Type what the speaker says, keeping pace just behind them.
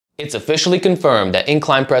It's officially confirmed that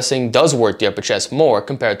incline pressing does work the upper chest more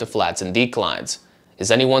compared to flats and declines.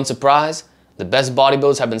 Is anyone surprised? The best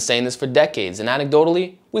bodybuilders have been saying this for decades, and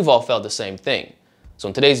anecdotally, we've all felt the same thing. So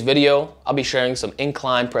in today's video, I'll be sharing some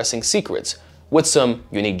incline pressing secrets with some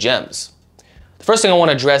unique gems. The first thing I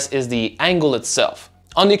want to address is the angle itself.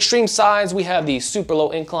 On the extreme sides, we have the super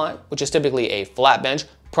low incline, which is typically a flat bench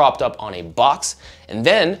propped up on a box. And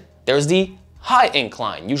then there's the high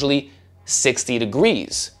incline, usually 60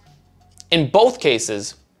 degrees. In both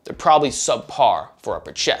cases, they're probably subpar for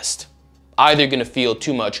upper chest. Either you're gonna feel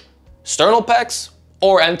too much sternal pecs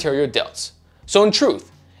or anterior delts. So in truth,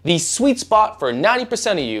 the sweet spot for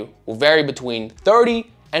 90% of you will vary between 30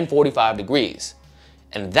 and 45 degrees.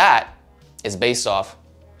 And that is based off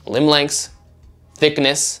limb lengths,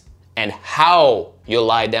 thickness, and how you'll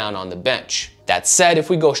lie down on the bench. That said, if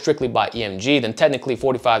we go strictly by EMG, then technically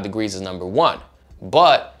 45 degrees is number one.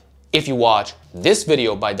 But if you watch this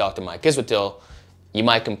video by Dr. Mike Israetel, you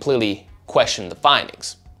might completely question the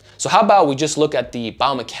findings. So how about we just look at the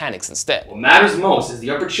biomechanics instead? What matters most is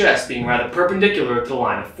the upper chest being rather perpendicular to the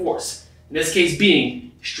line of force. In this case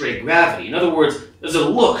being straight gravity. In other words, does it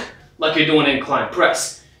look like you're doing an incline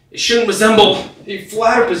press? It shouldn't resemble a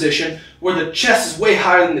flatter position where the chest is way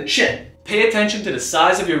higher than the chin. Pay attention to the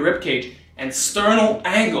size of your ribcage and sternal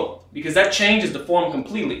angle, because that changes the form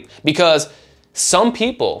completely. Because some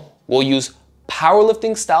people will use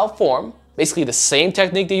powerlifting style form, basically the same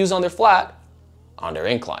technique they use on their flat, on their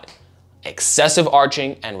incline. Excessive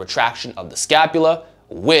arching and retraction of the scapula,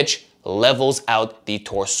 which levels out the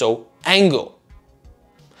torso angle.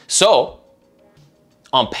 So,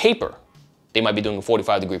 on paper, they might be doing a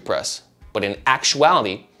 45-degree press, but in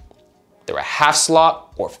actuality, they're a half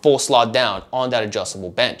slot or full slot down on that adjustable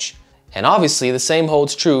bench. And obviously, the same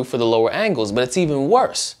holds true for the lower angles, but it's even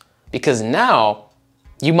worse, because now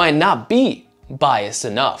you might not be biased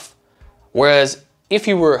enough. Whereas if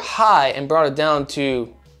you were high and brought it down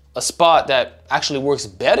to a spot that actually works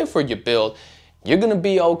better for your build, you're gonna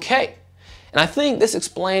be okay. And I think this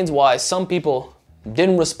explains why some people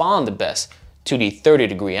didn't respond the best to the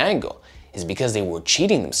 30-degree angle, is because they were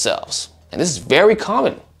cheating themselves. And this is very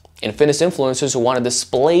common in fitness influencers who want to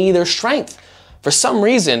display their strength. For some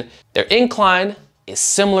reason, their incline is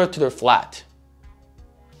similar to their flat.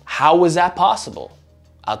 How is that possible?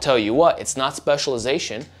 I'll tell you what, it's not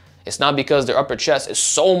specialization. It's not because their upper chest is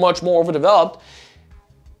so much more overdeveloped.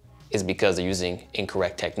 It's because they're using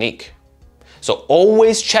incorrect technique. So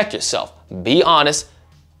always check yourself, be honest,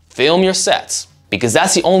 film your sets, because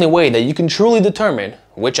that's the only way that you can truly determine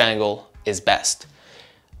which angle is best.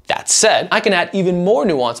 That said, I can add even more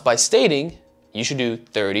nuance by stating you should do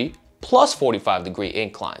 30 plus 45-degree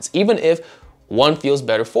inclines, even if one feels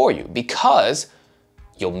better for you, because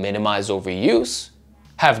you'll minimize overuse,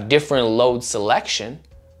 have different load selection,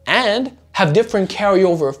 and have different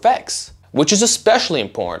carryover effects, which is especially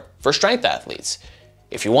important for strength athletes.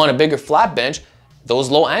 If you want a bigger flat bench, those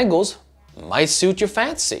low angles might suit your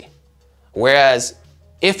fancy. Whereas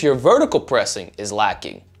if your vertical pressing is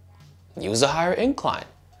lacking, use a higher incline.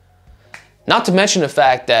 Not to mention the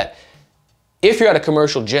fact that if you're at a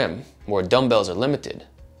commercial gym where dumbbells are limited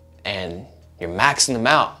and you're maxing them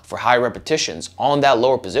out for high repetitions on that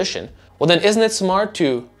lower position, well then isn't it smart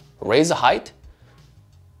to raise the height?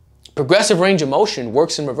 Progressive range of motion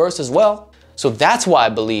works in reverse as well. So that's why I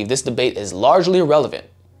believe this debate is largely irrelevant,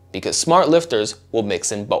 because smart lifters will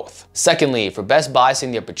mix in both. Secondly, for best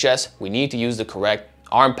biasing the upper chest, we need to use the correct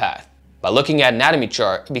arm path. By looking at anatomy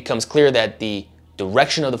chart, it becomes clear that the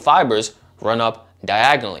direction of the fibers run up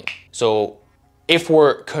diagonally. So if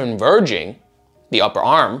we're converging the upper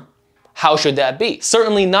arm, how should that be?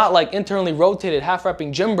 Certainly not like internally rotated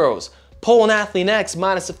half-repping gym bros. Pull an athlete X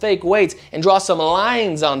minus the fake weights and draw some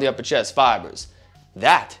lines on the upper chest fibers.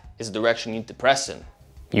 That is the direction you need to press in.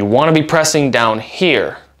 You want to be pressing down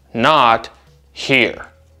here, not here,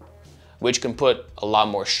 which can put a lot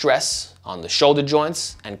more stress on the shoulder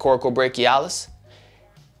joints and coracobrachialis.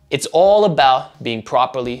 It's all about being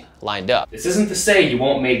properly lined up. This isn't to say you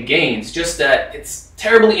won't make gains, just that it's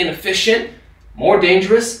terribly inefficient, more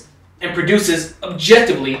dangerous, and produces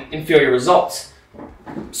objectively inferior results.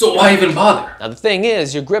 So why even bother? Now the thing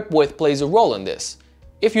is, your grip width plays a role in this.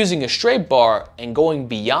 If using a straight bar and going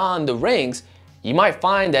beyond the rings, you might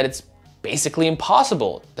find that it's basically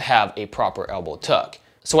impossible to have a proper elbow tuck.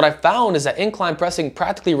 So what I found is that incline pressing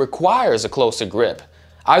practically requires a closer grip,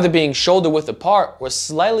 either being shoulder width apart or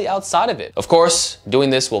slightly outside of it. Of course, doing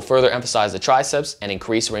this will further emphasize the triceps and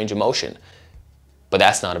increase range of motion. But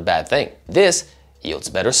that's not a bad thing. This yields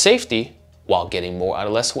better safety while getting more out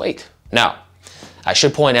of less weight. Now, I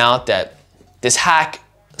should point out that this hack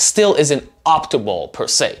still isn't optimal per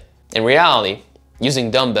se. In reality,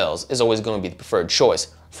 using dumbbells is always going to be the preferred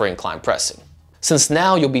choice for incline pressing, since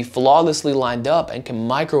now you'll be flawlessly lined up and can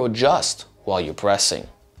micro adjust while you're pressing.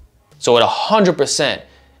 So it 100%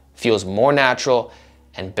 feels more natural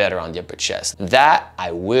and better on the upper chest. That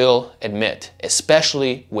I will admit,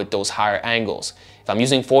 especially with those higher angles. If I'm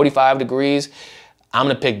using 45 degrees, I'm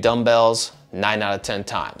gonna pick dumbbells 9 out of 10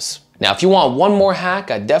 times. Now, if you want one more hack,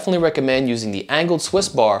 I definitely recommend using the angled Swiss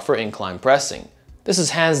bar for incline pressing. This is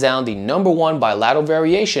hands down the #1 bilateral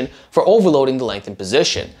variation for overloading the lengthened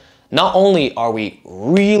position. Not only are we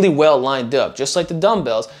really well lined up, just like the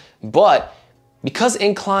dumbbells, but because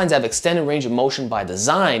inclines have extended range of motion by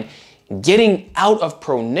design, getting out of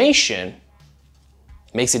pronation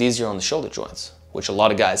makes it easier on the shoulder joints, which a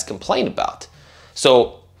lot of guys complain about.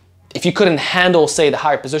 So if you couldn't handle, say, the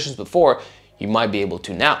higher positions before, you might be able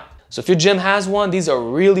to now. So if your gym has one, these are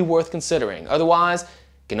really worth considering. Otherwise, you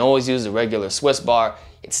can always use the regular Swiss bar.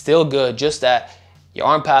 It's still good, just that your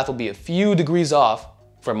arm path will be a few degrees off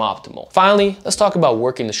from optimal. Finally, let's talk about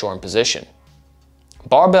working the shortened position.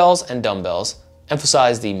 Barbells and dumbbells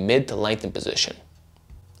emphasize the mid to lengthened position,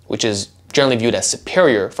 which is generally viewed as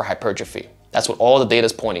superior for hypertrophy. That's what all the data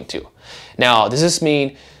is pointing to. Now, does this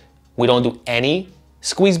mean we don't do any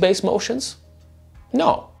squeeze-based motions?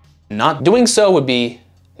 No. Not doing so would be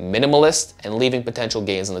minimalist and leaving potential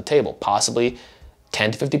gains on the table, possibly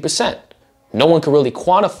 10 to 50%. No one can really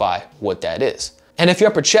quantify what that is. And if your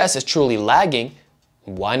upper chest is truly lagging,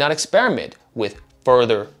 why not experiment with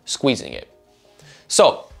further squeezing it?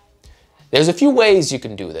 So, there's a few ways you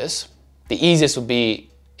can do this. The easiest would be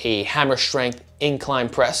a hammer strength incline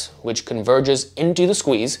press, which converges into the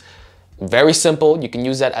squeeze. Very simple. You can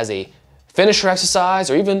use that as a finisher exercise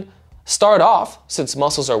or even start off since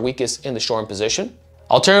muscles are weakest in the shortened position.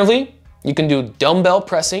 Alternatively, you can do dumbbell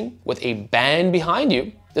pressing with a band behind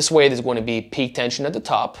you. This way there's going to be peak tension at the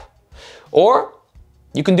top. Or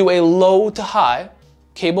you can do a low to high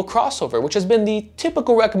cable crossover, which has been the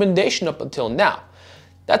typical recommendation up until now.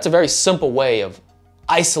 That's a very simple way of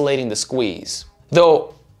isolating the squeeze.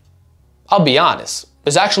 Though, I'll be honest,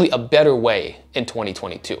 there's actually a better way in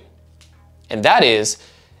 2022. And that is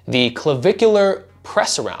the clavicular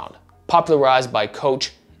press around, popularized by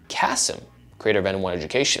Coach Kasim, creator of N1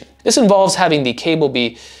 Education. This involves having the cable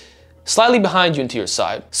be slightly behind you and to your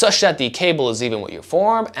side, such that the cable is even with your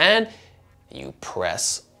forearm, and you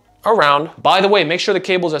press around. By the way, make sure the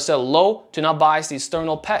cables are set low to not bias the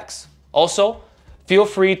sternal pecs. Also, feel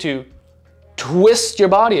free to twist your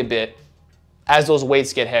body a bit as those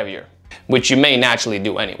weights get heavier, which you may naturally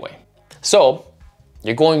do anyway. So,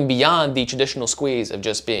 you're going beyond the traditional squeeze of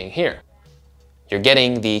just being here. You're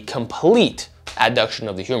getting the complete adduction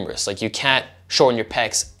of the humerus, like you can't shorten your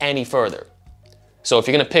pecs any further. So if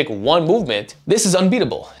you're gonna pick one movement, this is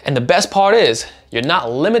unbeatable. And the best part is, you're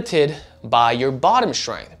not limited by your bottom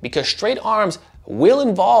strength, because straight arms will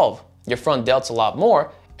involve your front delts a lot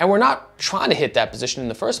more, and we're not trying to hit that position in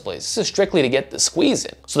the first place. This is strictly to get the squeeze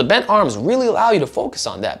in. So the bent arms really allow you to focus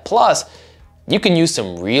on that. Plus, you can use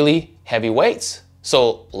some really heavy weights.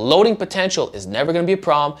 So loading potential is never gonna be a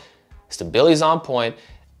problem, stability is on point,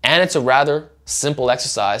 and it's a rather simple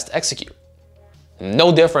exercise to execute.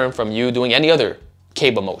 No different from you doing any other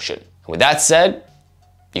cable motion. With that said,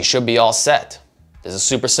 you should be all set. This is a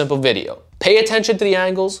super simple video. Pay attention to the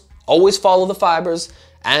angles, always follow the fibers,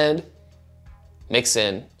 and mix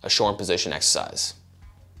in a shortened position exercise.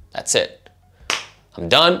 That's it. I'm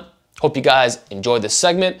done. Hope you guys enjoyed this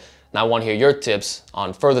segment, and I want to hear your tips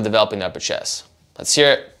on further developing the upper chest. Let's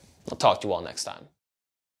hear it. I'll talk to you all next time.